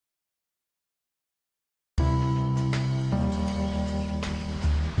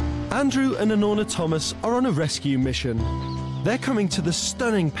Andrew and Anona Thomas are on a rescue mission. They're coming to the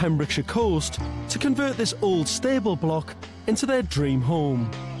stunning Pembrokeshire coast to convert this old stable block into their dream home,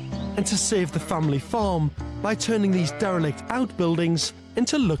 and to save the family farm by turning these derelict outbuildings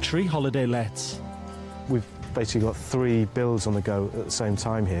into luxury holiday lets. We've basically got 3 builds on the go at the same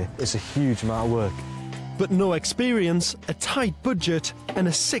time here. It's a huge amount of work. But no experience, a tight budget and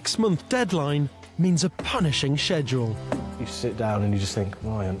a 6-month deadline means a punishing schedule. You sit down and you just think,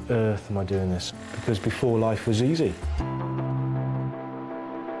 why on earth am I doing this? Because before life was easy.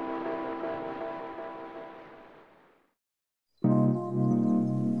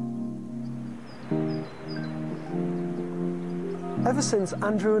 Ever since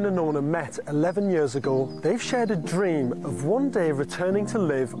Andrew and Anona met 11 years ago, they've shared a dream of one day returning to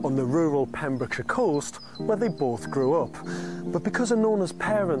live on the rural Pembrokeshire coast where they both grew up. But because Anona's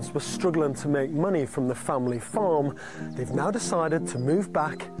parents were struggling to make money from the family farm, they've now decided to move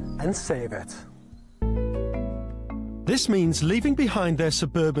back and save it. This means leaving behind their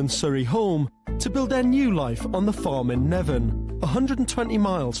suburban Surrey home to build their new life on the farm in Nevern, 120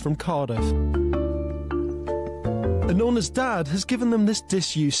 miles from Cardiff. Anona's dad has given them this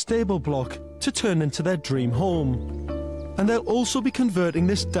disused stable block to turn into their dream home. And they'll also be converting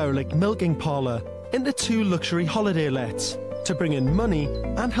this derelict milking parlour into 2 luxury holiday lets to bring in money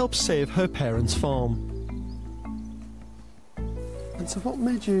and help save her parents' farm. And so what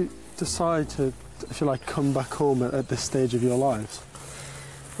made you decide to, if you like, come back home at this stage of your lives?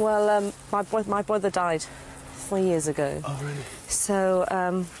 Well, my brother died 3 years ago. Oh, really?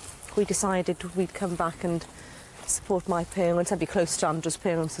 So we decided we'd come back and support my parents and be close to Andrew's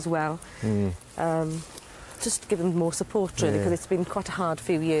parents as well. Just give them more support, really, because it's been quite a hard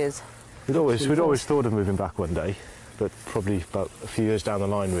few years. We'd always thought of moving back one day, but probably about a few years down the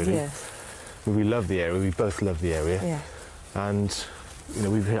line, really. Yes. We love the area, we both love the area. Yeah. And, you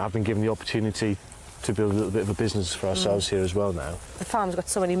know, I've been given the opportunity to build a little bit of a business for ourselves here as well now. The farm's got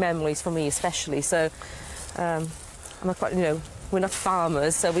so many memories for me, especially, so I'm not quite, you know, we're not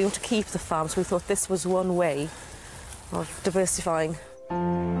farmers, so we want to keep the farm, so we thought this was one way of diversifying.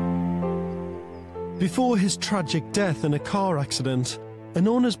 Before his tragic death in a car accident,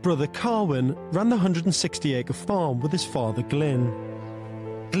 Anona's brother Carwyn ran the 160-acre farm with his father Glyn.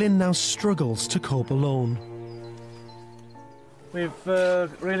 Glyn now struggles to cope alone. We've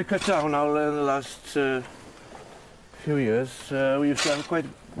really cut down now in the last few years. We used to have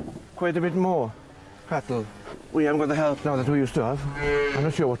quite a bit more cattle. We haven't got the help now that we used to have. I'm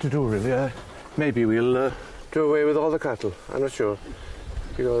not sure what to do, really. Maybe we'll do away with all the cattle. I'm not sure,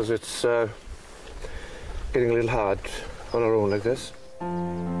 because it's getting a little hard on our own like this.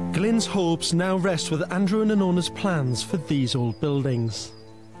 Glyn's hopes now rest with Andrew and Anona's plans for these old buildings.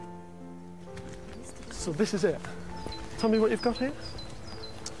 So this is it. Tell me what you've got here.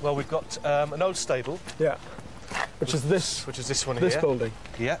 Well, we've got an old stable. Yeah. Which is this one here. This building.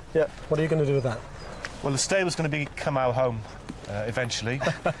 Yeah. Yeah. What are you going to do with that? Well, the stable's going to become our home eventually.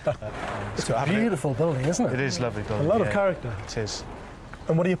 It's a beautiful building, isn't it? It is a lovely building. A lot of character. It is.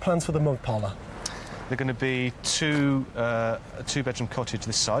 And what are your plans for the milk parlour? They're going to be a 2-bedroom cottage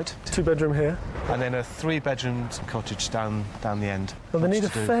this side. 2-bedroom here. And then a 3-bedroom cottage down the end. Well, they need a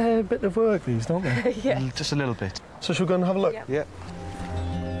fair bit of work, these, don't they? Yeah. Just a little bit. So shall we go and have a look? Yeah. Yeah.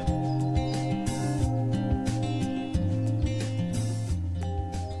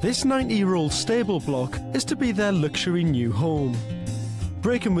 This 90-year-old stable block is to be their luxury new home.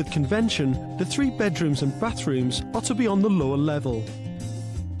 Breaking with convention, the 3 bedrooms and bathrooms are to be on the lower level.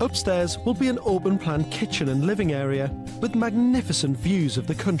 Upstairs will be an open-plan kitchen and living area with magnificent views of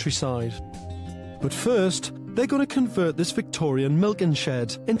the countryside. But first, they're going to convert this Victorian milking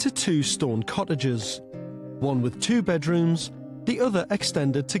shed into 2 stone cottages. One with 2 bedrooms, the other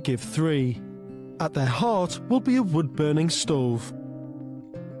extended to give 3. At their heart will be a wood-burning stove.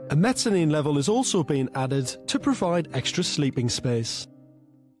 A mezzanine level is also being added to provide extra sleeping space.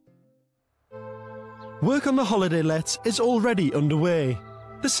 Work on the holiday lets is already underway.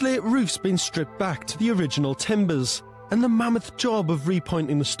 The slate roof's been stripped back to the original timbers, and the mammoth job of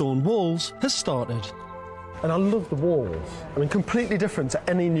repointing the stone walls has started. And I love the walls. I mean, completely different to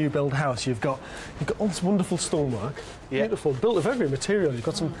any new build house. You've got all this wonderful stonework, beautiful, built of every material. You've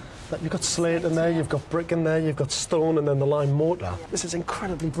got slate in there, you've got brick in there, you've got stone, and then the lime mortar. This is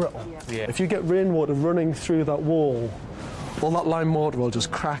incredibly brittle. Yeah. If you get rainwater running through that wall, all that lime mortar will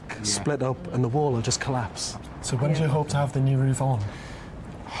just crack, split up, and the wall will just collapse. So when do you hope to have the new roof on?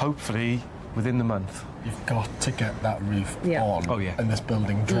 Hopefully within the month. You've got to get that roof on and this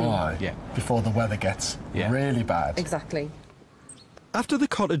building dry before the weather gets really bad. Exactly. After the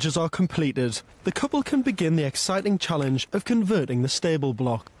cottages are completed, the couple can begin the exciting challenge of converting the stable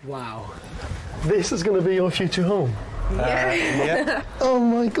block. Wow. This is going to be your future home? Yeah. Oh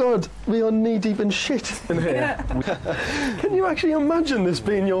my God, we are knee-deep in shit in here. Can you actually imagine this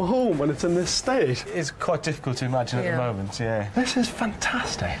being your home when it's in this state? It's quite difficult to imagine at the moment, yeah. This is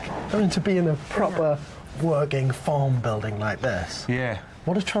fantastic. I mean, to be in a proper working farm building like this. Yeah.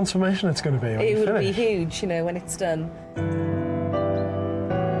 What a transformation it's going to be when It you would be finish. huge, you know, when it's done.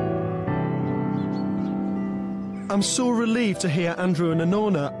 I'm so relieved to hear Andrew and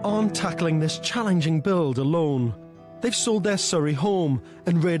Anona aren't tackling this challenging build alone. They've sold their Surrey home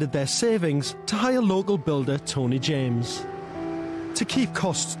and raided their savings to hire local builder Tony James. To keep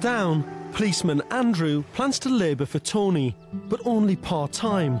costs down, policeman Andrew plans to labour for Tony, but only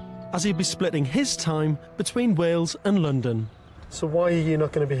part-time, as he'll be splitting his time between Wales and London. So why are you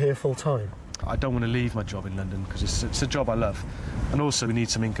not going to be here full-time? I don't want to leave my job in London because it's a job I love. And also we need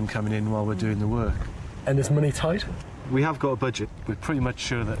some income coming in while we're doing the work. And is money tight? We have got a budget. We're pretty much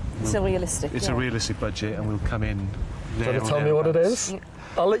sure that It's a realistic. it's a realistic budget and we'll come in there. Do you want or to tell me what it thereabouts. is?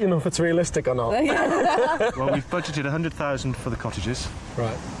 I'll let you know if it's realistic or not. Well, we've budgeted 100,000 for the cottages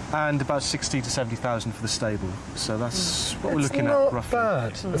Right. and about 60 to 70,000 for the stable. So that's what we're looking not at roughly.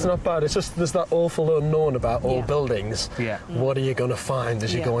 bad. It's not bad. It's just there's that awful unknown about all Yeah. buildings. Yeah. What are you going to find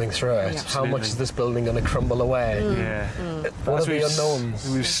as you're Yeah. going through it? Yeah. How much is this building going to crumble away? Yeah. What As are the we've unknowns?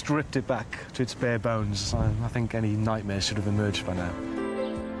 We've stripped it back to its bare bones. I think any nightmares should have emerged by now.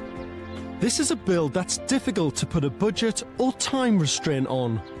 This is a build that's difficult to put a budget or time restraint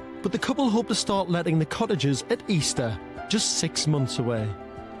on, but the couple hope to start letting the cottages at Easter, just 6 months away.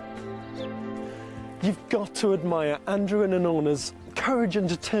 You've got to admire Andrew and Anona's courage and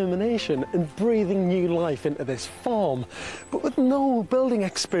determination in breathing new life into this farm. But with no building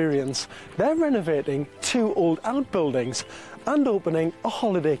experience, they're renovating 2 old outbuildings and opening a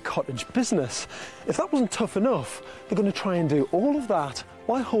holiday cottage business. If that wasn't tough enough, they're going to try and do all of that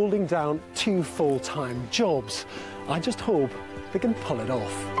while holding down 2 full-time jobs. I just hope they can pull it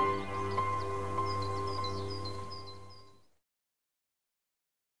off.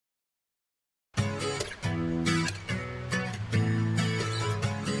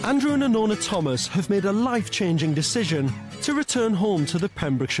 Andrew and Anona Thomas have made a life-changing decision to return home to the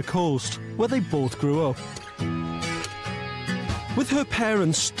Pembrokeshire coast, where they both grew up. With her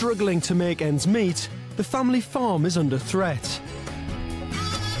parents struggling to make ends meet, the family farm is under threat.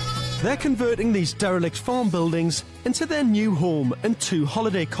 They're converting these derelict farm buildings into their new home and 2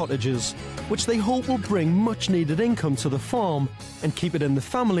 holiday cottages, which they hope will bring much-needed income to the farm and keep it in the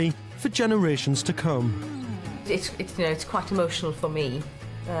family for generations to come. It's quite emotional for me,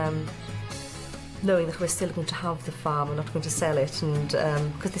 knowing that we're still going to have the farm and not going to sell it, and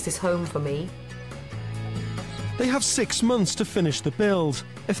because this is home for me. They have 6 months to finish the build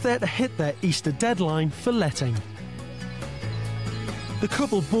if they're to hit their Easter deadline for letting. The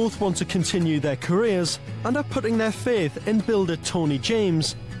couple both want to continue their careers and are putting their faith in builder Tony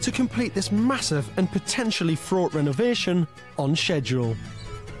James to complete this massive and potentially fraught renovation on schedule.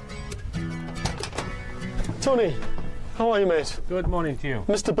 Tony, how are you, mate? Good morning to you.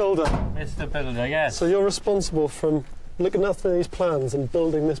 Mr. Builder. Mr. Builder, yes. So you're responsible for looking after these plans and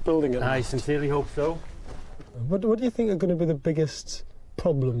building this building at I last. sincerely hope so. What do you think are going to be the biggest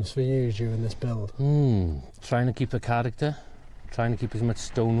problems for you during this build? Trying to keep the character, trying to keep as much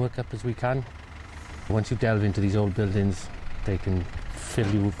stonework up as we can. Once you delve into these old buildings, they can fill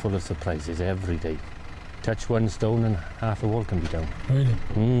you full of surprises every day. Touch one stone and half the wall can be down.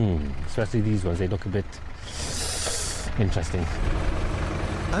 Really? Especially these ones, they look a bit interesting.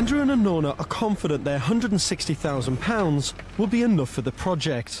 Andrew and Anona are confident their £160,000 will be enough for the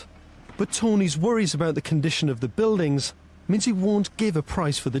project. But Tony's worries about the condition of the buildings means he won't give a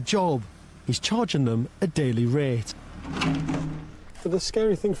price for the job. He's charging them a daily rate. But the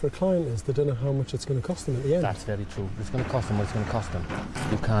scary thing for a client is they don't know how much it's going to cost them at the end. That's very true. It's going to cost them what it's going to cost them.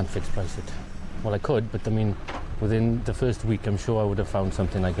 You can't fix price it. Well, I could, but I mean, within the first week, I'm sure I would have found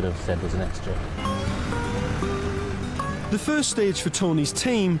something I could have said was an extra. The first stage for Tony's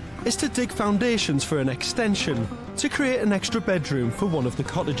team is to dig foundations for an extension to create an extra bedroom for one of the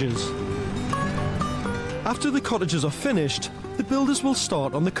cottages. After the cottages are finished, the builders will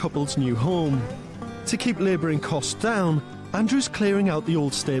start on the couple's new home. To keep labouring costs down, Andrew's clearing out the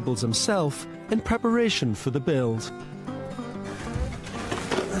old stables himself in preparation for the build.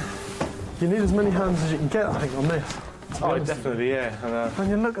 You need as many hands as you can get, I think, on this. Oh, definitely, yeah. And, When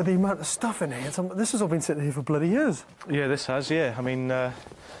you look at the amount of stuff in here, this has all been sitting here for bloody years. yeah, this has, yeah. I mean,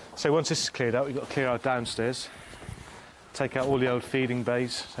 so once this is cleared out, we've got to clear out downstairs, take out all the old feeding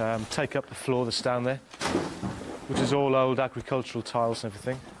bays, take up the floor that's down there. which is all old agricultural tiles and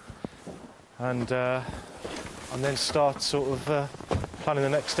everything, and then start sort of planning the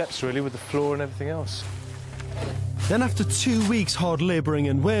next steps really with the floor and everything else. Then after 2 weeks hard labouring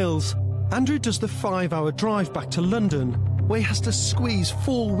in Wales, Andrew does the 5-hour drive back to London, where he has to squeeze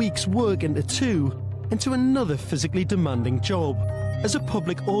 4 weeks' work into another physically demanding job as a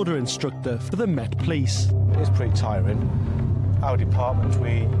public order instructor for the Met Police. It's pretty tiring. Our department,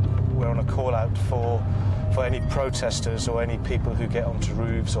 we're on a call out for any protesters or any people who get onto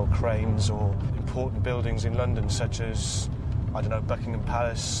roofs or cranes or important buildings in London, such as, I don't know, Buckingham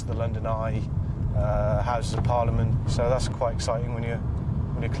Palace, the London Eye, Houses of Parliament. So that's quite exciting when you're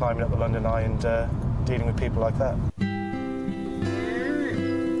climbing up the London Eye and dealing with people like that.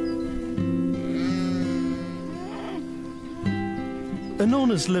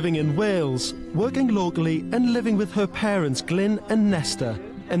 Anona's living in Wales, working locally and living with her parents Glyn and Nesta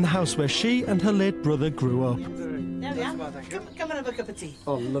in the house where she and her late brother grew up. There we are. Come and have a cup of tea.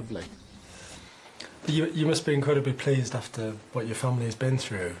 Oh, lovely. You must be incredibly pleased after what your family has been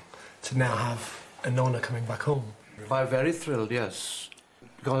through to now have Anona coming back home. I'm very thrilled, yes.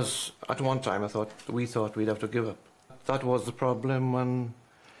 Because at one time we thought we'd have to give up. That was the problem when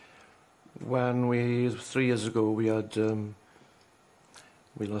 3 years ago, we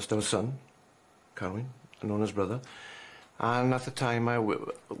lost our son, Carwyn, Anona's brother. And at the time,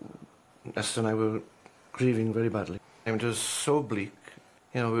 Nesta and I were grieving very badly. It was so bleak.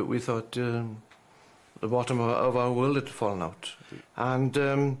 You know, we thought the bottom of our world had fallen out. And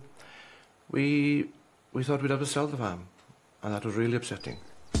we thought we'd have to sell the farm. And that was really upsetting.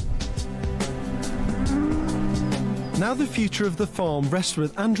 Now the future of the farm rests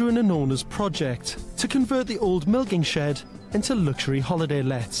with Andrew and Anona's project to convert the old milking shed into luxury holiday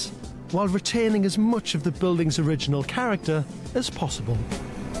lets, while retaining as much of the building's original character as possible.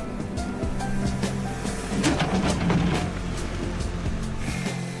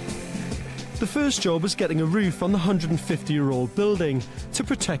 The first job was getting a roof on the 150-year-old building to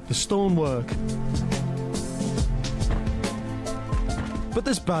protect the stonework. But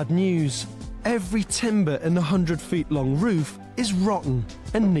there's bad news. Every timber in the 100-feet-long roof is rotten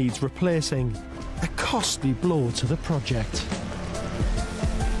and needs replacing. A costly blow to the project.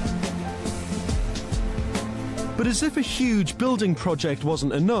 But as if a huge building project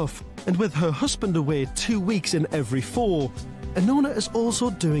wasn't enough, and with her husband away 2 weeks in every 4, Anona is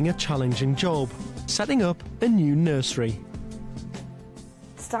also doing a challenging job, setting up a new nursery.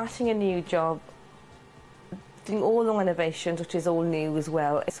 Starting a new job, doing all the renovations, which is all new as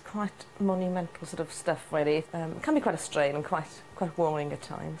well, it's quite monumental sort of stuff really. It can be quite a strain and quite worrying at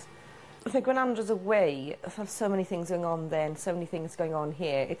times. I think when Andrew's away, there's so many things going on then, so many things going on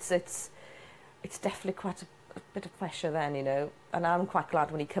here. It's definitely quite a bit of pressure then, you know. And I'm quite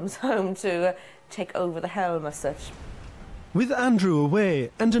glad when he comes home to take over the helm as such. With Andrew away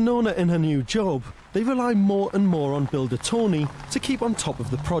and Anona in her new job, they rely more and more on builder Tony to keep on top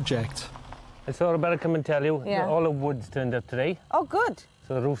of the project. I thought I'd better come and tell you, all the wood's turned up today. Oh, good.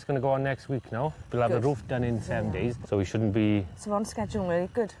 So the roof's going to go on next week now. We'll have the roof done in 7 days, so we shouldn't be... So we're on schedule, really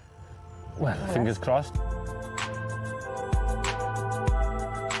good. Well, fingers crossed.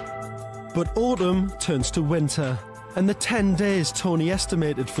 But autumn turns to winter, and the 10 days Tony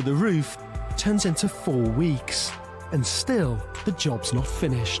estimated for the roof turns into 4 weeks. And still, the job's not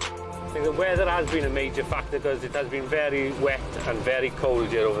finished. I think the weather has been a major factor because it has been very wet and very cold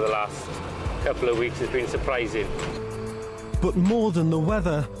here over the last couple of weeks. It's been surprising. But more than the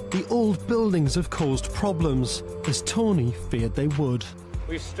weather, the old buildings have caused problems, as Tony feared they would.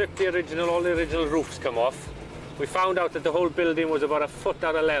 We've stripped all the original roofs come off. We found out that the whole building was about a foot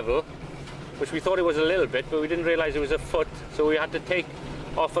out of level, which we thought it was a little bit, but we didn't realise it was a foot, so we had to take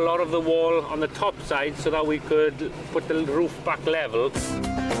off a lot of the wall on the top side so that we could put the roof back level.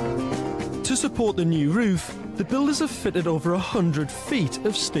 To support the new roof, the builders have fitted over 100 feet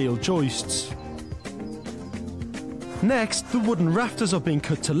of steel joists. Next, the wooden rafters are being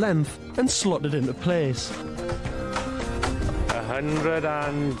cut to length and slotted into place.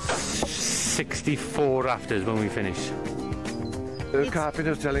 164 rafters when we finish. The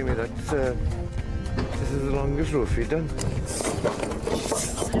carpenter's telling me that this is the longest roof he's done.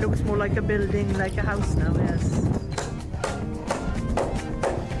 It looks more like a building, like a house now, yes.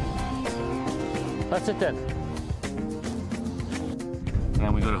 That's it then.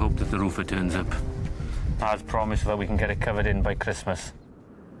 Now we've got to hope that the roofer turns up. As promised, that we can get it covered in by Christmas.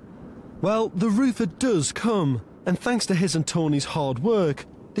 Well, the roofer does come, and thanks to his and Tony's hard work,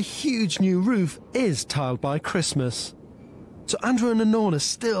 the huge new roof is tiled by Christmas. So Andrew and Anona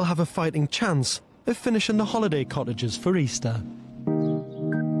still have a fighting chance of finishing the holiday cottages for Easter.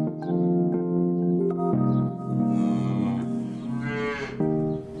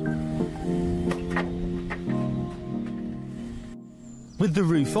 With the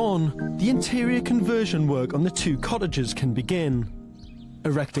roof on, the interior conversion work on the 2 cottages can begin,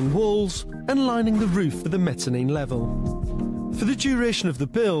 erecting walls and lining the roof with a mezzanine level. For the duration of the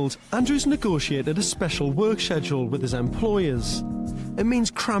build, Andrew's negotiated a special work schedule with his employers. It means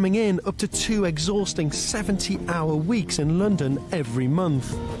cramming in up to 2 exhausting 70-hour weeks in London every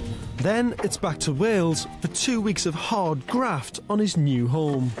month. Then it's back to Wales for 2 weeks of hard graft on his new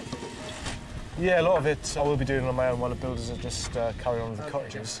home. Yeah, a lot of it I will be doing on my own while the builders are just carrying on with the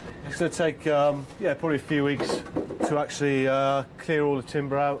cottages. It's going to take, yeah, probably a few weeks to actually clear all the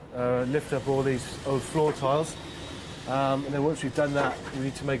timber out, lift up all these old floor tiles. And then once we've done that, we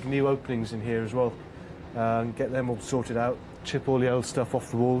need to make new openings in here as well. Get them all sorted out, chip all the old stuff off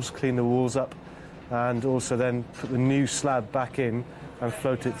the walls, clean the walls up, and also then put the new slab back in and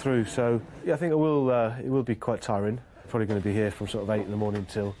float it through. So, yeah, I think it will be quite tiring. Probably going to be here from sort of 8 in the morning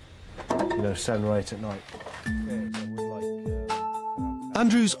till, you know, 7 or 8 at night.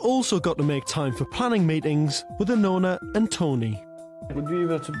 Andrew's also got to make time for planning meetings with Anona and Tony. Would you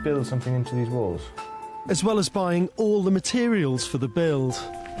be able to build something into these walls? As well as buying all the materials for the build.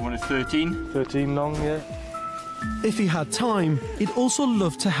 You want a 13? 13 long, yeah. If he had time, he'd also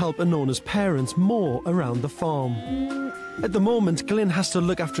love to help Anona's parents more around the farm. At the moment, Glyn has to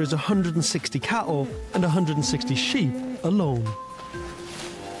look after his 160 cattle and 160 sheep alone.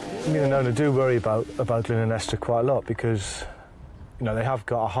 Me and Anona do worry about Glyn and Esther quite a lot because, you know, they have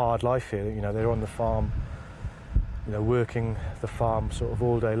got a hard life here. You know, they're on the farm, you know, working the farm sort of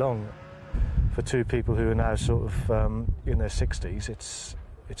all day long. For 2 people who are now sort of in their 60s,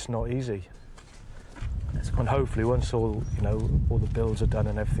 it's not easy. And hopefully, once all the builds are done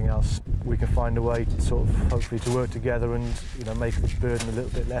and everything else, we can find a way to sort of hopefully to work together and, you know, make the burden a little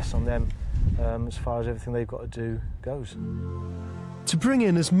bit less on them as far as everything they've got to do goes. To bring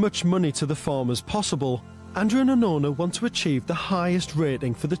in as much money to the farm as possible, Andrew and Anona want to achieve the highest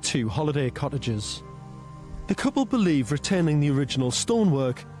rating for the 2 holiday cottages. The couple believe retaining the original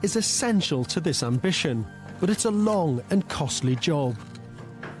stonework is essential to this ambition, but it's a long and costly job.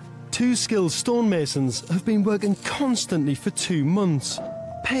 2 skilled stonemasons have been working constantly for 2 months,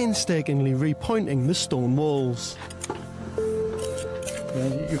 painstakingly repointing the stone walls.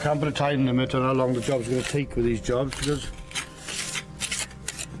 You can't put a time limit on how long the job's going to take with these jobs because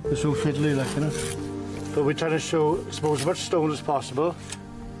they're so fiddly, like, you know. But we're trying to show, I suppose, as much stone as possible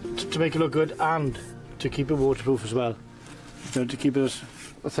to make it look good and to keep it waterproof as well. You know, to keep it as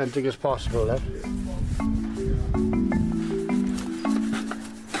authentic as possible, then.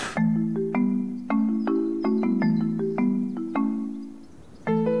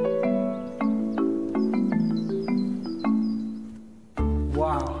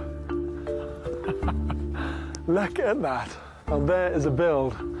 Wow. Look at that. And there is a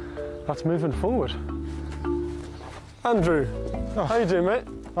build that's moving forward. Andrew, how you doing, mate?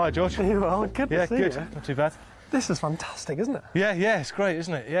 Hi, George. Are you well? Good to see you. Not too bad. This is fantastic, isn't it? Yeah, it's great,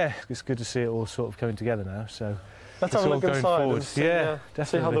 isn't it? Yeah, it's good to see it all sort of coming together now. So let's have a look inside and see, definitely.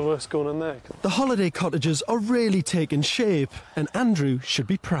 See how the work's going in there. The holiday cottages are really taking shape, and Andrew should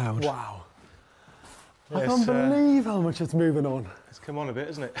be proud. Wow. I can't believe how much it's moving on. It's come on a bit,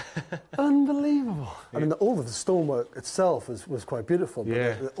 isn't it? Unbelievable. I mean, all of the stonework itself was quite beautiful, but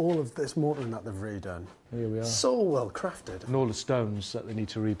Yeah. all of this mortaring that they've redone, Here we are. so well crafted. And all the stones that they need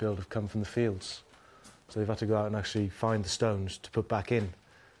to rebuild have come from the fields. So they've had to go out and actually find the stones to put back in.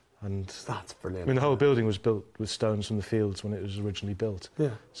 And That's brilliant. I mean, the whole building was built with stones from the fields when it was originally built. Yeah.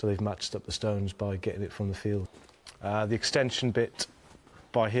 So they've matched up the stones by getting it from the field. The extension bit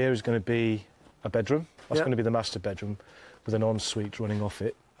by here is going to be a bedroom. That's going to be the master bedroom with an ensuite running off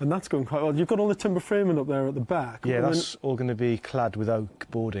it. And that's going quite well. You've got all the timber framing up there at the back. Yeah, that's all going to be clad with oak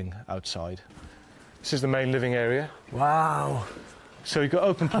boarding outside. This is the main living area. Wow. So you've got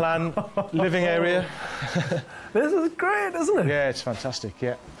open plan living area. This is great, isn't it? Yeah, it's fantastic,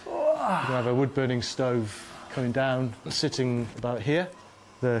 yeah. Wow. You're going to have a wood-burning stove coming down, sitting about here.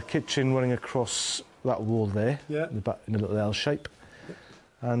 The kitchen running across that wall there, in a little L shape.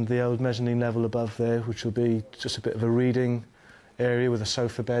 And the old mezzanine level above there, which will be just a bit of a reading area with a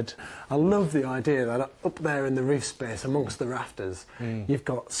sofa bed. I love the idea that up there in the roof space amongst the rafters, you've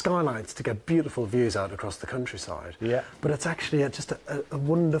got skylights to get beautiful views out across the countryside. Yeah. But it's actually just a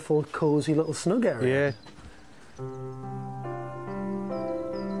wonderful, cosy little snug area. Yeah.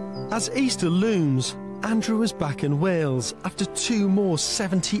 As Easter looms, Andrew is back in Wales after 2 more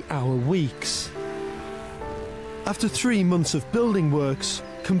 70-hour weeks. After 3 months of building works,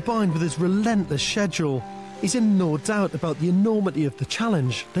 combined with his relentless schedule, he's in no doubt about the enormity of the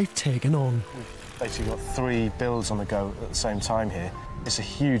challenge they've taken on. We've basically got 3 builds on the go at the same time here. It's a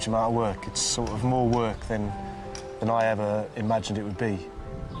huge amount of work. It's sort of more work than than I ever imagined it would be.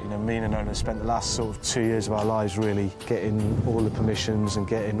 You know, me and Nona spent the last sort of 2 years of our lives really getting all the permissions and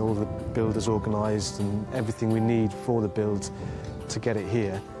getting all the builders organised and everything we need for the build to get it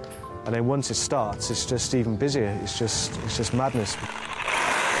here. And then once it starts, it's just even busier. It's just madness.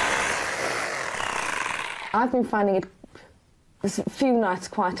 I've been finding it there's a few nights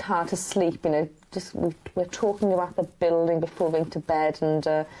quite hard to sleep, you know, just we're talking about the building before going to bed, and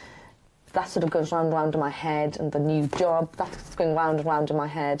that sort of goes round and round in my head, and the new job, that's going round and round in my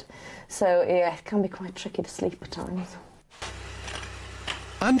head. So, yeah, it can be quite tricky to sleep at times.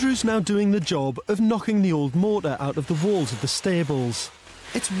 Andrew's now doing the job of knocking the old mortar out of the walls of the stables.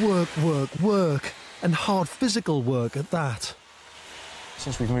 It's work, work, work, and hard physical work at that.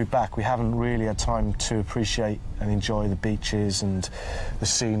 Since we've moved back, we haven't really had time to appreciate and enjoy the beaches and the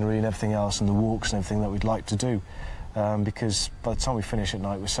scenery and everything else and the walks and everything that we'd like to do. Because by the time we finish at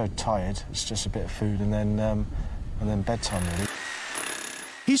night, we're so tired, it's just a bit of food and then bedtime, really.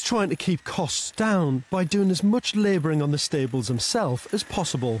 He's trying to keep costs down by doing as much labouring on the stables himself as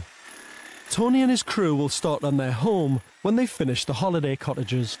possible. Tony and his crew will start on their home when they finish the holiday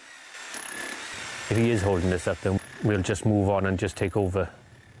cottages. If he is holding this up, then we'll just move on and just take over.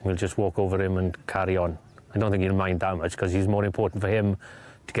 We'll just walk over him and carry on. I don't think he'll mind that much, because it's more important for him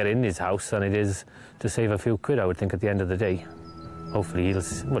to get in his house than it is to save a few quid, I would think, at the end of the day. Hopefully he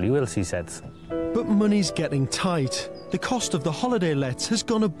will see sense. But money's getting tight. The cost of the holiday lets has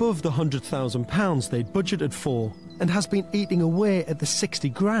gone above the £100,000 they'd budgeted for, and has been eating away at the 60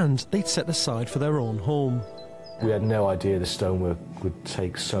 grand they'd set aside for their own home. We had no idea the stonework would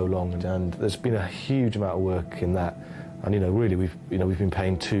take so long, and there's been a huge amount of work in that. And really, we've been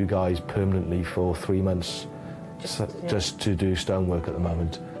paying 2 guys permanently for 3 months just to do stonework at the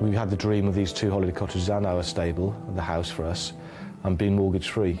moment. We had the dream of these 2 holiday cottages and our stable, the house for us, and being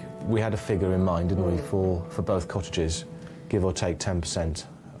mortgage-free. We had a figure in mind, didn't we, for both cottages, give or take 10%,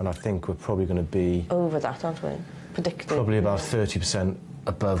 and I think we're probably going to be over that, aren't we? Predicted. Probably about 30%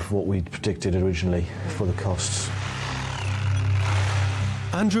 above what we'd predicted originally for the costs.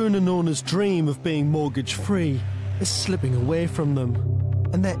 Andrew and Anona's dream of being mortgage-free is slipping away from them,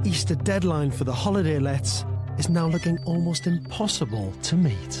 and their Easter deadline for the holiday lets is now looking almost impossible to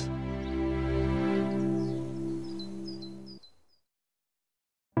meet.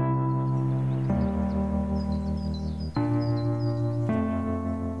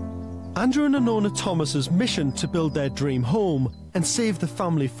 Andrew and Anona Thomas's mission to build their dream home and save the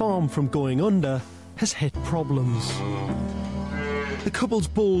family farm from going under has hit problems. The couple's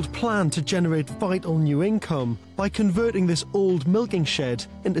bold plan to generate vital new income by converting this old milking shed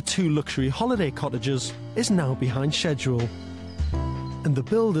into 2 luxury holiday cottages is now behind schedule. And the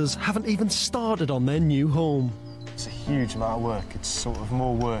builders haven't even started on their new home. It's a huge amount of work. It's sort of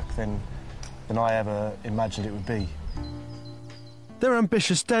more work than I ever imagined it would be. Their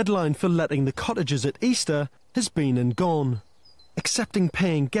ambitious deadline for letting the cottages at Easter has been and gone. Accepting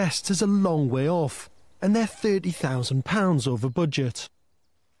paying guests is a long way off, and they're £30,000 over budget.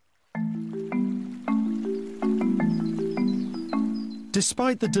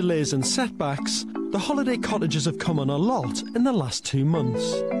 Despite the delays and setbacks, the holiday cottages have come on a lot in the last 2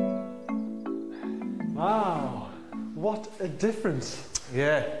 months. Wow, what a difference.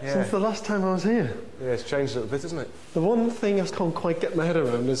 Yeah. Since the last time I was here. Yeah, it's changed a little bit, isn't it? The one thing I can't quite get my head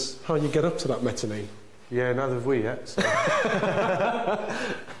around is how you get up to that mezzanine. Yeah, neither have we yet. So.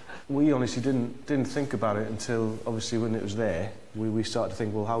 We honestly didn't think about it until, obviously, when it was there. We started to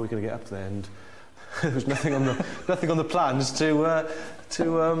think, well, how are we going to get up there? And there was nothing on the plans to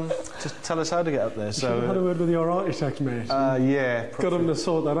tell us how to get up there. So you had a word with your architect, mate. Yeah. Got him to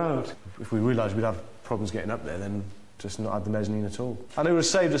sort that out. If we realised we'd have problems getting up there, then just not have the mezzanine at all. And it would have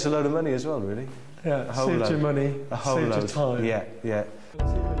saved us a load of money as well, really. Yeah, saved you money, saved you time. Yeah.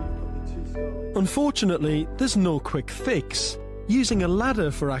 Unfortunately, there's no quick fix. Using a ladder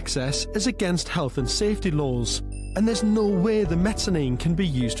for access is against health and safety laws, and there's no way the mezzanine can be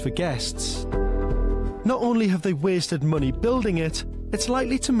used for guests. Not only have they wasted money building it, it's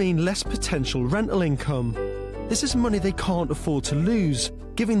likely to mean less potential rental income. This is money they can't afford to lose,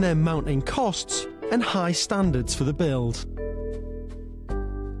 given their mounting costs and high standards for the build.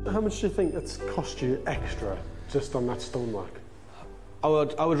 How much do you think it's cost you extra just on that stonework? I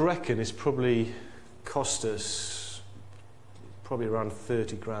would reckon it's probably cost us probably around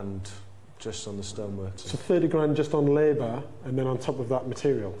 30 grand just on the stonework. So 30 grand just on labour, and then on top of that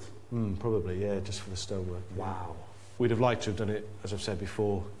materials? Probably, yeah, just for the stonework. Wow. We'd have liked to have done it, as I've said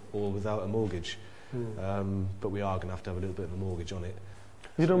before, all without a mortgage. But we are going to have a little bit of a mortgage on it.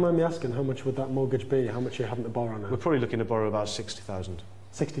 If you don't mind me asking, how much would that mortgage be? How much are you having to borrow now? We're probably looking to borrow about 60,000.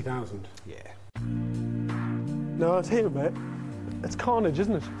 60,000? Yeah. No, it's here, mate. It's carnage,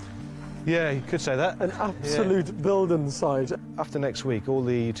 isn't it? Yeah, you could say that. An absolute building site. After next week, all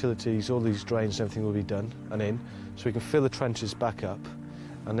the utilities, all these drains, everything will be done and in, so we can fill the trenches back up,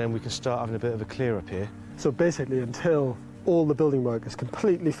 and then we can start having a bit of a clear up here. So basically, until all the building work is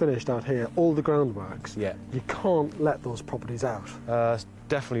completely finished out here, all the groundworks, yeah, you can't let those properties out.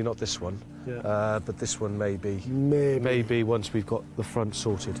 Definitely not this one, yeah. But this one maybe. Maybe once we've got the front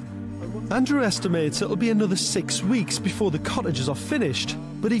sorted. Andrew estimates it'll be another 6 weeks before the cottages are finished,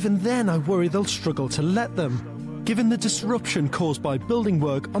 but even then I worry they'll struggle to let them, given the disruption caused by building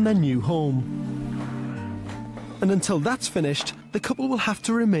work on their new home. And until that's finished, the couple will have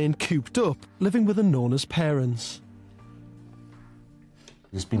to remain cooped up, living with Anona's parents.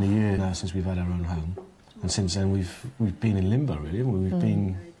 It's been a year now since we've had our own home, and since then we've been in limbo, really, haven't we? We've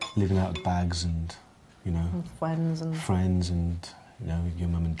been living out of bags and, you know, and friends and, you know, your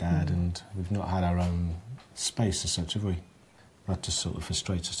mum and dad, and we've not had our own space as such, have we? That just sort of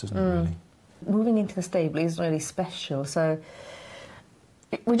frustrates us, doesn't it, really? Moving into the stable is really special, so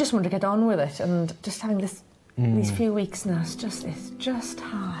we just want to get on with it, and just having these few weeks now, it's just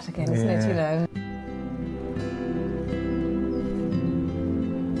hard again, isn't it, you know?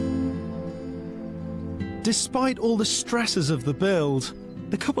 Despite all the stresses of the build,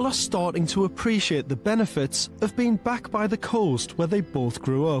 the couple are starting to appreciate the benefits of being back by the coast where they both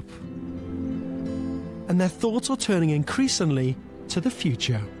grew up. And their thoughts are turning increasingly to the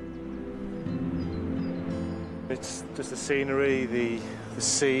future. It's just the scenery, the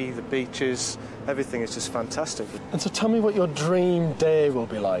sea, the beaches, everything is just fantastic. And so tell me what your dream day will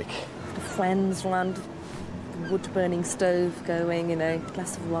be like. The friends round, the wood-burning stove going, you know,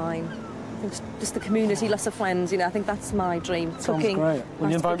 glass of wine. Just the community, lots of friends, you know, I think that's my dream. Sounds Cooking. great. Will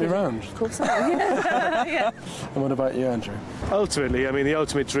you invite me round? Of course I will, yeah. Yeah. And what about you, Andrew? Ultimately, I mean, the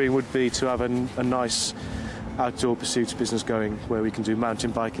ultimate dream would be to have a nice outdoor pursuits business going where we can do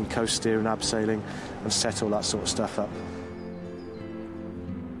mountain biking, coast steering, abseiling and set all that sort of stuff up.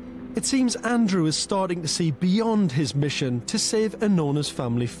 It seems Andrew is starting to see beyond his mission to save Anona's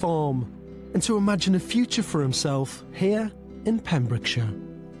family farm and to imagine a future for himself here in Pembrokeshire.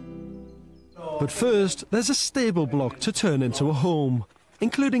 But first, there's a stable block to turn into a home,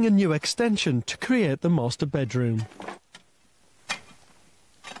 including a new extension to create the master bedroom.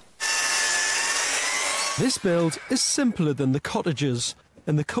 This build is simpler than the cottages,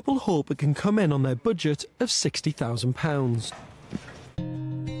 and the couple hope it can come in on their budget of £60,000.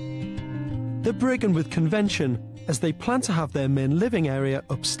 They're breaking with convention as they plan to have their main living area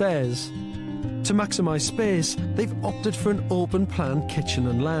upstairs. To maximise space, they've opted for an open-plan kitchen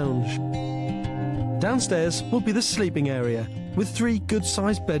and lounge. Downstairs will be the sleeping area, with 3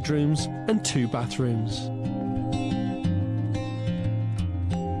 good-sized bedrooms and 2 bathrooms.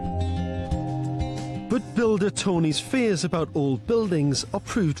 But builder Tony's fears about old buildings are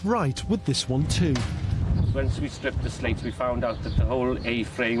proved right with this one too. Once we stripped the slates, we found out that the whole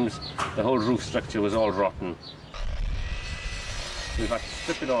A-frames, the whole roof structure was all rotten. We've had to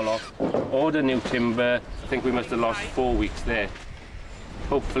strip it all off, order new timber. I think we must have lost 4 weeks there.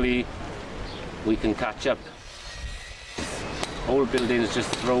 Hopefully we can catch up. Old buildings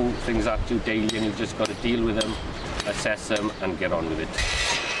just throw things at you daily and you've just got to deal with them, assess them and get on with it.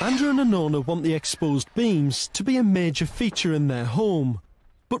 Andrew and Anona want the exposed beams to be a major feature in their home,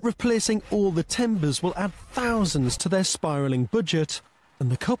 but replacing all the timbers will add thousands to their spiralling budget, and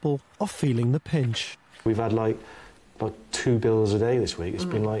the couple are feeling the pinch. We've had like about 2 bills a day this week. It's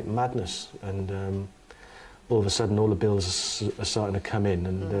been like madness, and all of a sudden all the bills are starting to come in,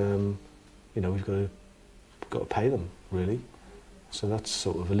 and you know, we've got to pay them, really. So that's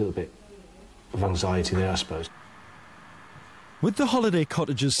sort of a little bit of anxiety there, I suppose. With the holiday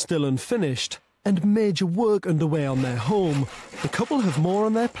cottages still unfinished and major work underway on their home, the couple have more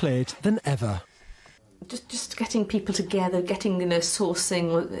on their plate than ever. Just getting people together, getting, you know,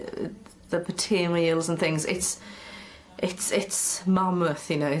 sourcing the materials and things, it's mammoth,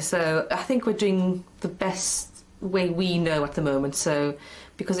 you know. So I think we're doing the best way we know at the moment. So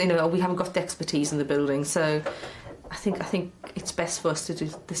because, you know, we haven't got the expertise in the building, so I think it's best for us to do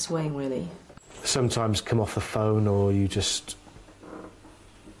it this way, really. Sometimes come off the phone, or you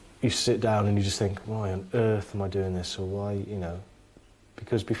sit down and you just think, why on earth am I doing this, or why, you know,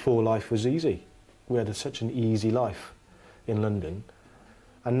 because before life was easy. We had such an easy life in London,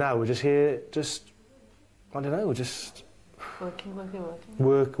 and now we're just here, I don't know, we're just working.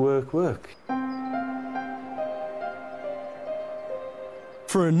 Work.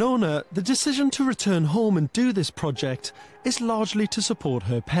 For Anona, the decision to return home and do this project is largely to support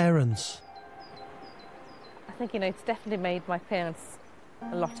her parents. I think, you know, it's definitely made my parents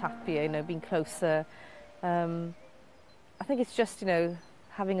a lot happier, you know, being closer, I think it's just, you know,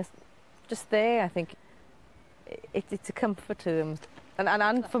 having us just there. I think it's a comfort to them,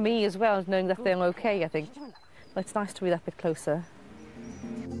 and for me as well, knowing that they're okay. I think it's nice to be that bit closer.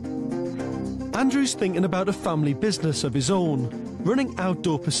 Andrew's thinking about a family business of his own, running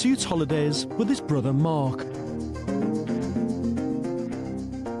outdoor pursuits holidays with his brother Mark.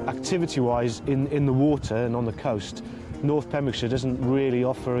 Activity-wise, in the water and on the coast, North Pembrokeshire doesn't really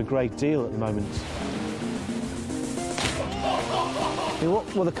offer a great deal at the moment.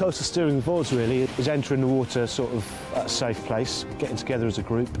 What the coastal steering involves really is entering the water sort of at a safe place, getting together as a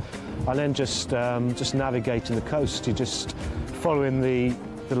group, and then just navigating the coast. You're just following the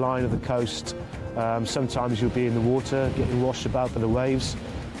line of the coast. Sometimes you'll be in the water, getting washed about by the waves.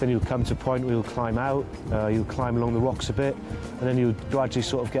 Then you'll come to a point where you'll climb out, you'll climb along the rocks a bit, and then you'll gradually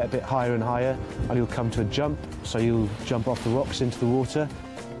sort of get a bit higher and higher, and you'll come to a jump, so you'll jump off the rocks into the water.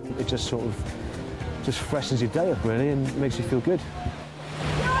 It just sort of just freshens your day up really and makes you feel good.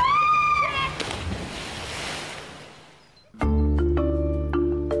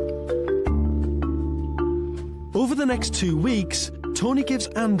 Over the next 2 weeks, Tony gives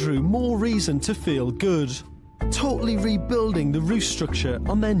Andrew more reason to feel good, totally rebuilding the roof structure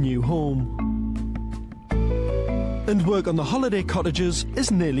on their new home. And work on the holiday cottages is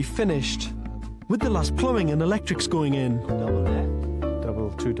nearly finished, with the last plumbing and electrics going in. Double there.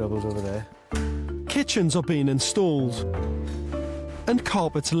 Two doubles over there. Kitchens are being installed, and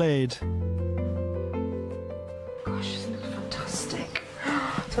carpets laid. Gosh, isn't it fantastic?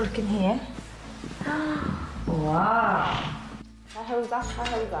 So look in here. Wow. I hold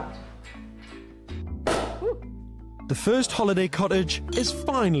that. The first holiday cottage is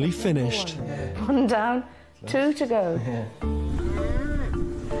finally finished. One down, 2 to go. Yeah.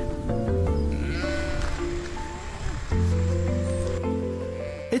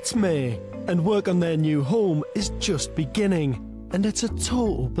 It's May, and work on their new home is just beginning, and it's a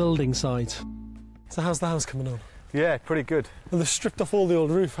total building site. So how's the house coming on? Yeah, pretty good. Well, they've stripped off all the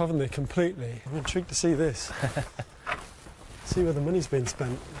old roof, haven't they, completely? I'm intrigued to see this. See where the money's been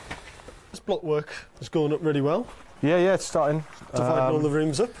spent. This block work is going up really well. Yeah, it's starting. Dividing all the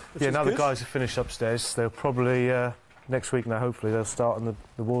rooms up, which is now good. the guys have finished upstairs. They'll probably, next week now, hopefully, they'll start on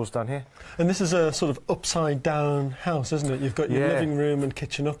the walls down here. And this is a sort of upside-down house, isn't it? You've got your living room and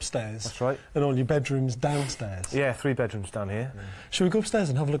kitchen upstairs. That's right. And all your bedrooms downstairs. Yeah, 3 bedrooms down here. Should we go upstairs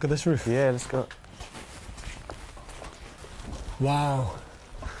and have a look at this roof? Yeah, let's go. Wow.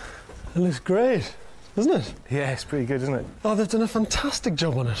 It looks great, doesn't it? Yeah, it's pretty good, isn't it? Oh, they've done a fantastic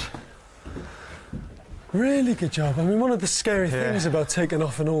job on it. Really good job. I mean, one of the scary things about taking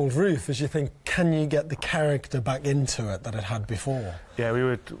off an old roof is you think, can you get the character back into it that it had before? Yeah, we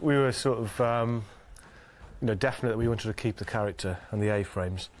were sort of, you know, definite that we wanted to keep the character and the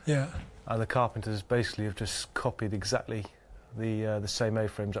A-frames. Yeah. And the carpenters basically have just copied exactly the same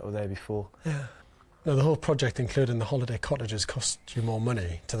A-frames that were there before. Yeah. Now, the whole project, including the holiday cottages, cost you more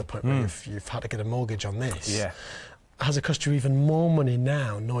money to the point where you've had to get a mortgage on this. Yeah. Has it cost you even more money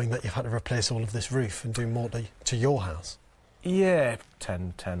now, knowing that you've had to replace all of this roof and do more to your house? Yeah,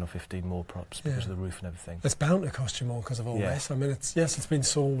 10 or 15 more props because of the roof and everything. It's bound to cost you more because of all this. I mean, it's been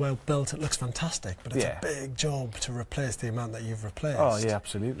so well built, it looks fantastic, but it's a big job to replace the amount that you've replaced. Oh, yeah,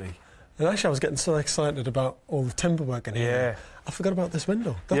 absolutely. And actually, I was getting so excited about all the timber work in here. I forgot about this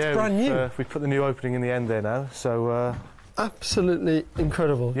window. That's brand new. We've put the new opening in the end there now, so... absolutely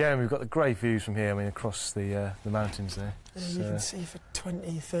incredible. Yeah, and we've got the great views from here, I mean, across the mountains there. Yeah, you can see for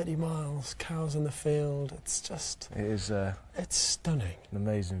 20, 30 miles, cows in the field. It's just... It is... it's stunning. An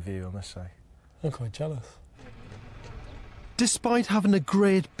amazing view, I must say. I'm quite jealous. Despite having a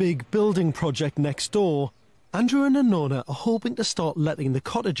great big building project next door, Andrew and Anona are hoping to start letting the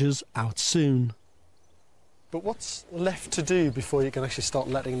cottages out soon. But what's left to do before you can actually start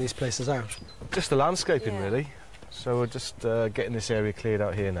letting these places out? Just the landscaping, really. So we're just getting this area cleared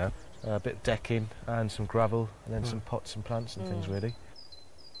out here now. A bit of decking and some gravel, and then some pots and plants and things, really.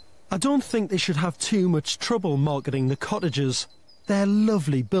 I don't think they should have too much trouble marketing the cottages. They're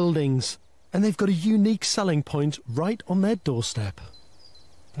lovely buildings, and they've got a unique selling point right on their doorstep.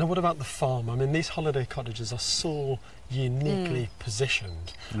 Now, what about the farm? I mean, these holiday cottages are so uniquely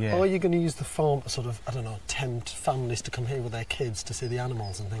positioned. Yeah. Are you going to use the farm to sort of, I don't know, tempt families to come here with their kids to see the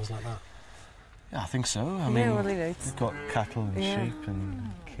animals and things like that? Yeah, I think so. I mean, we've got cattle and sheep and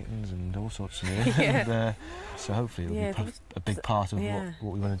kittens and all sorts in here. And, so hopefully it'll be a big part of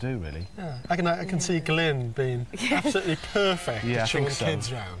what we want to do, really. Yeah. I can see Glyn being absolutely perfect at showing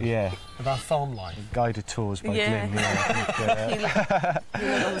kids around. Yeah. About farm life. Guided tours by Glyn. He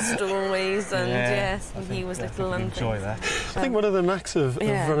went on the stories and and he was little and enjoy that. I think one of the knacks of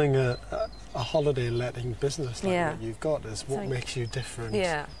running a holiday letting business like Yeah. that you've got is what makes you different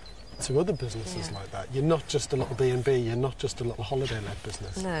to other businesses like that. You're not just a little B&B, you're not just a little holiday let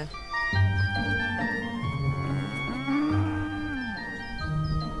business. No.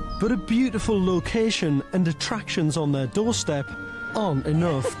 But a beautiful location and attractions on their doorstep aren't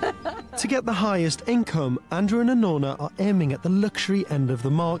enough. To get the highest income, Andrew and Anona are aiming at the luxury end of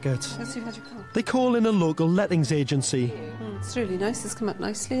the market. They call in a local lettings agency. It's really nice. It's come up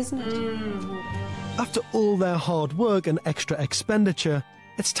nicely, isn't it? After all their hard work and extra expenditure,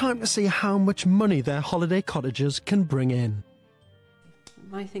 it's time to see how much money their holiday cottages can bring in.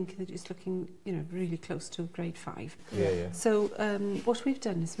 I think that it's looking, you know, really close to grade 5. Yeah. So what we've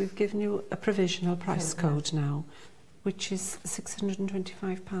done is we've given you a provisional price code now, which is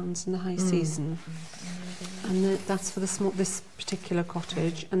 £625 in the high season, and that's for this particular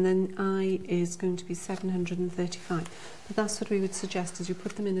cottage. And then I is going to be £735. But that's what we would suggest, is you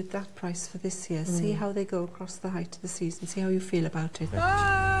put them in at that price for this year. See how they go across the height of the season. See how you feel about it.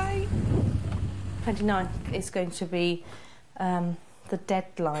 Bye. 29th is going to be the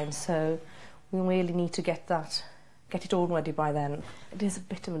deadline, so we really need to get it all ready by then. It is a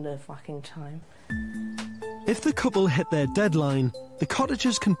bit of a nerve-wracking time. If the couple hit their deadline, the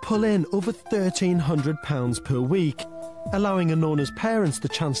cottagers can pull in over £1,300 per week, allowing Anona's parents the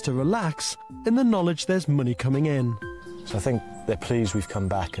chance to relax in the knowledge there's money coming in. So I think they're pleased we've come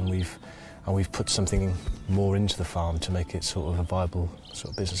back and we've put something more into the farm to make it sort of a viable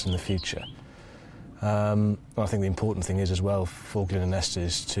sort of business in the future. I think the important thing is as well for Glyn and Esther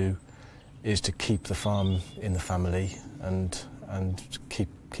is to keep the farm in the family and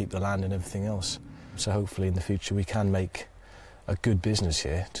keep the land and everything else. So hopefully in the future we can make a good business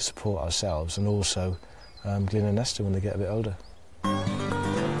here to support ourselves and also Glyn and Esther when they get a bit older.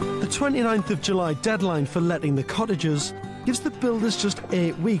 The 29th of July deadline for letting the cottages gives the builders just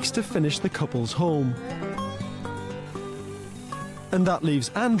 8 weeks to finish the couple's home. And that leaves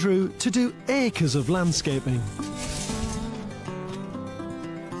Andrew to do acres of landscaping.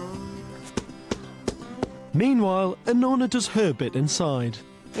 Meanwhile, Anona does her bit inside.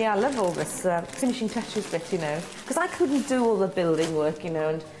 Yeah, I love all this finishing touches bit, you know, because I couldn't do all the building work, you know,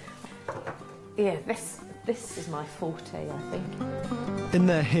 and yeah, this is my forte, I think. In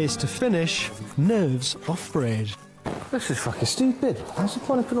their haste to finish, nerves are frayed. This is fucking stupid. What's the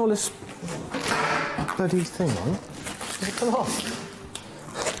point of putting all this bloody thing on? Does it come off?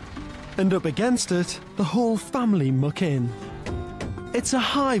 And up against it, the whole family muck in. It's a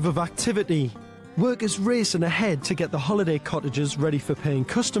hive of activity. Workers racing ahead to get the holiday cottages ready for paying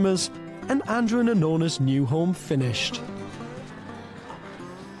customers and Andrew and Anona's new home finished.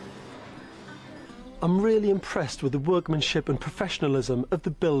 I'm really impressed with the workmanship and professionalism of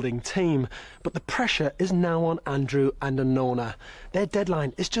the building team, but the pressure is now on Andrew and Anona. Their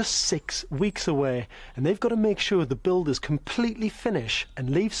deadline is just 6 weeks away, and they've got to make sure the builders completely finish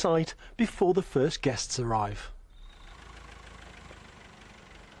and leave site before the first guests arrive.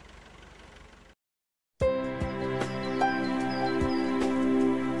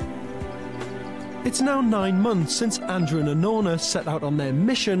 It's now 9 months since Andrew and Anona set out on their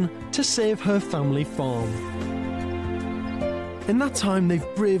mission to save her family farm. In that time, they've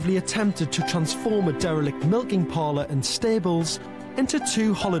bravely attempted to transform a derelict milking parlour and stables into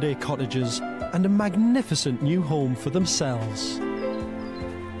 2 holiday cottages and a magnificent new home for themselves.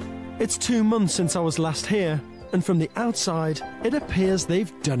 It's 2 months since I was last here, and from the outside, it appears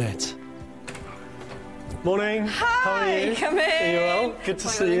they've done it. Morning. Hi, how are you? Come in. Are you well? Good to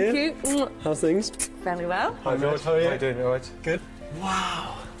see you. How's things? Very well. Hi, George. How are you? How are you doing? All right? Good.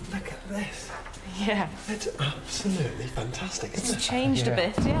 Wow, look at this. Yeah. It's absolutely fantastic, isn't It's changed a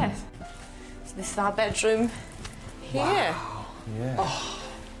bit, yes. So this is our bedroom here. Wow. Yeah. Oh,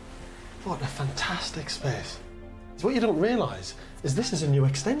 what a fantastic space. What you don't realise is this is a new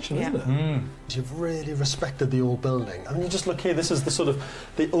extension, isn't it? Mm. You've really respected the old building. I mean, you just look here, this is the sort of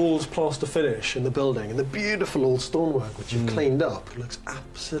the old plaster finish in the building and the beautiful old stonework which you've cleaned up. It looks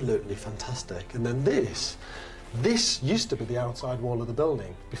absolutely fantastic. And then this used to be the outside wall of the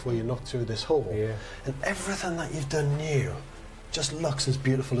building before you knocked through this hole. Yeah. And everything that you've done new just looks as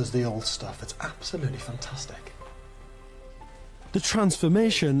beautiful as the old stuff. It's absolutely fantastic. The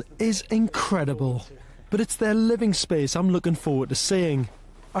transformation is incredible, but it's their living space I'm looking forward to seeing.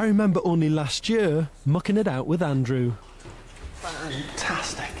 I remember only last year mucking it out with Andrew.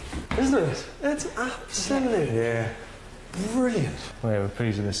 Fantastic, isn't it? It's absolutely brilliant. Well, yeah, we're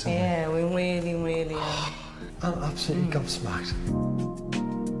pleased with this, aren't we? Yeah, we really, really are. I'm absolutely gobsmacked.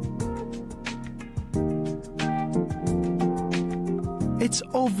 It's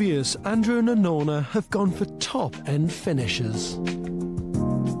obvious Andrew and Anona have gone for top-end finishes.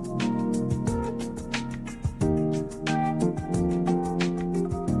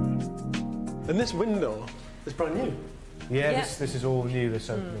 And this window is brand new. Yeah, this is all new, this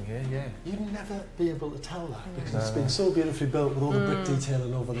opening here, yeah. You'd never be able to tell that because it's been so beautifully built with all the brick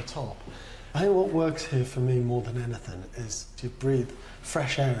detailing over the top. I think what works here for me more than anything is to breathe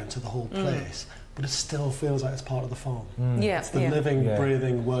fresh air into the whole place, but it still feels like it's part of the farm. Yeah, it's the living,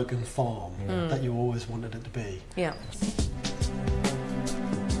 breathing, working farm that you always wanted it to be. Yeah.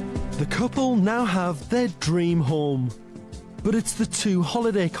 The couple now have their dream home, but it's the 2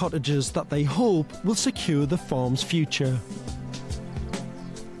 holiday cottages that they hope will secure the farm's future.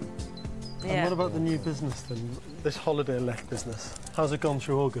 And what about the new business then? This holiday let business. How's it gone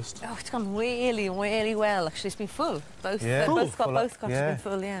through August? Oh, it's gone really, really well. Actually, it's been full. Both cottages have been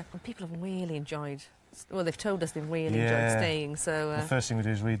full, yeah. And people have really enjoyed. Well, they've told us they've really enjoyed staying. So the first thing we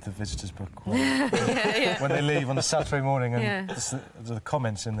do is read the visitors' book when they leave on the Saturday morning, and the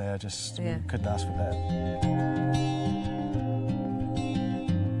comments in there just couldn't ask for better.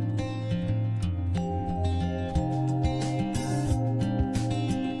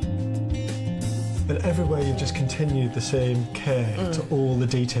 And everywhere you've just continued the same care to all the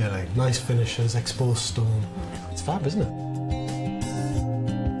detailing. Nice finishes, exposed stone. It's fab, isn't it?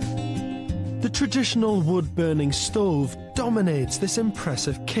 The traditional wood-burning stove dominates this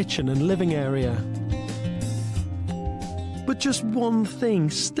impressive kitchen and living area. But just one thing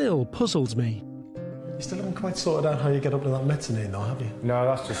still puzzles me. You still haven't quite sorted out how you get up to that mezzanine though, have you? No,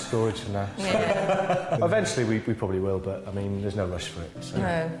 that's just storage for now. So. Eventually we probably will, but I mean, there's no rush for it. So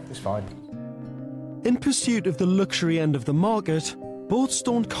it's fine. In pursuit of the luxury end of the market, both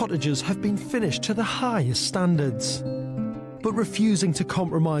stone cottages have been finished to the highest standards. But refusing to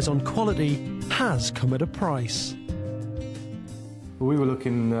compromise on quality has come at a price. Well, we were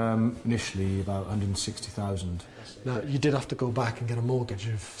looking initially about 160,000. Now, you did have to go back and get a mortgage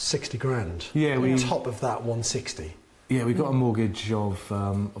of 60 grand. Yeah, on top of that 160. Yeah, we got a mortgage of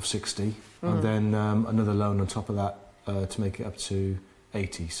 60, and then another loan on top of that to make it up to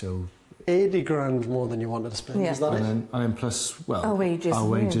 80. So 80 grand more than you wanted to spend, is that it? And then plus, well, our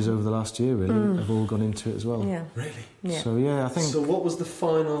wages over the last year really have all gone into it as well. Yeah. Really? Yeah. So yeah, I think. So what was the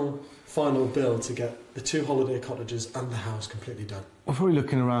final bill to get the 2 holiday cottages and the house completely done? We're probably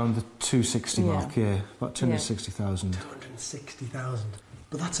looking around the 260 mark, about 260,000. 260,000.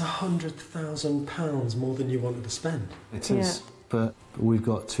 But that's £100,000 more than you wanted to spend. It is. But we've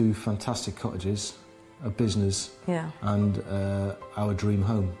got 2 fantastic cottages, a business, and our dream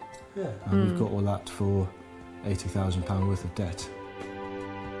home. Yeah. And we've got all that for £80,000 worth of debt.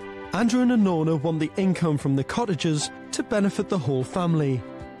 Andrew and Anona want the income from the cottages to benefit the whole family,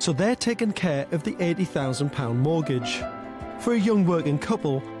 so they're taking care of the £80,000 mortgage. For a young working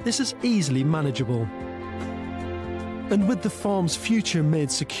couple, this is easily manageable. And with the farm's future made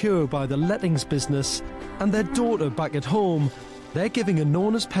secure by the lettings business and their daughter back at home, they're giving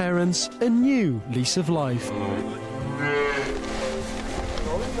Anona's parents a new lease of life.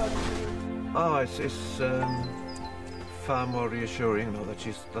 Oh, it's far more reassuring now that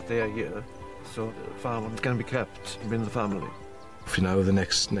they are here. So the farm can be kept within the family. You know, over the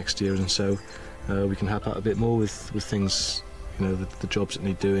next year and so, we can help out a bit more with things, you know, the jobs that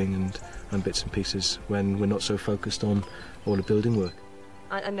need doing and bits and pieces when we're not so focused on all the building work.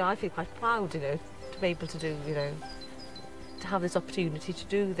 I know I feel quite proud, you know, to be able to do, you know, to have this opportunity to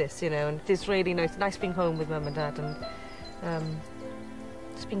do this, you know, and it's really nice being home with Mum and Dad and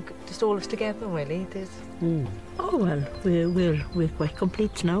just all of us together, really. It is. Oh well, we're quite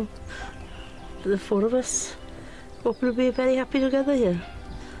complete now. The 4 of us. Hope we'll be very happy together here.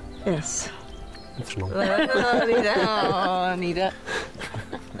 Yes. It's not. Anita.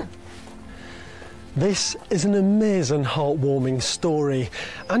 This is an amazing, heartwarming story.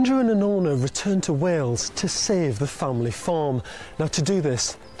 Andrew and Anona returned to Wales to save the family farm. Now, to do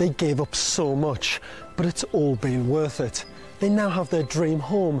this, they gave up so much, but it's all been worth it. They now have their dream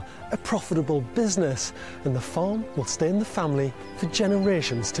home, a profitable business, and the farm will stay in the family for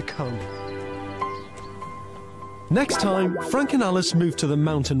generations to come. Next time, Frank and Alice move to the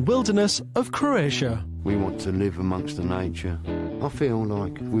mountain wilderness of Croatia. We want to live amongst the nature. I feel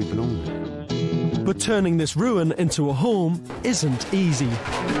like we belong there. But turning this ruin into a home isn't easy.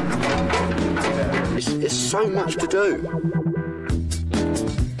 It's so much to do.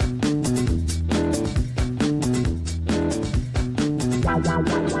 Wow.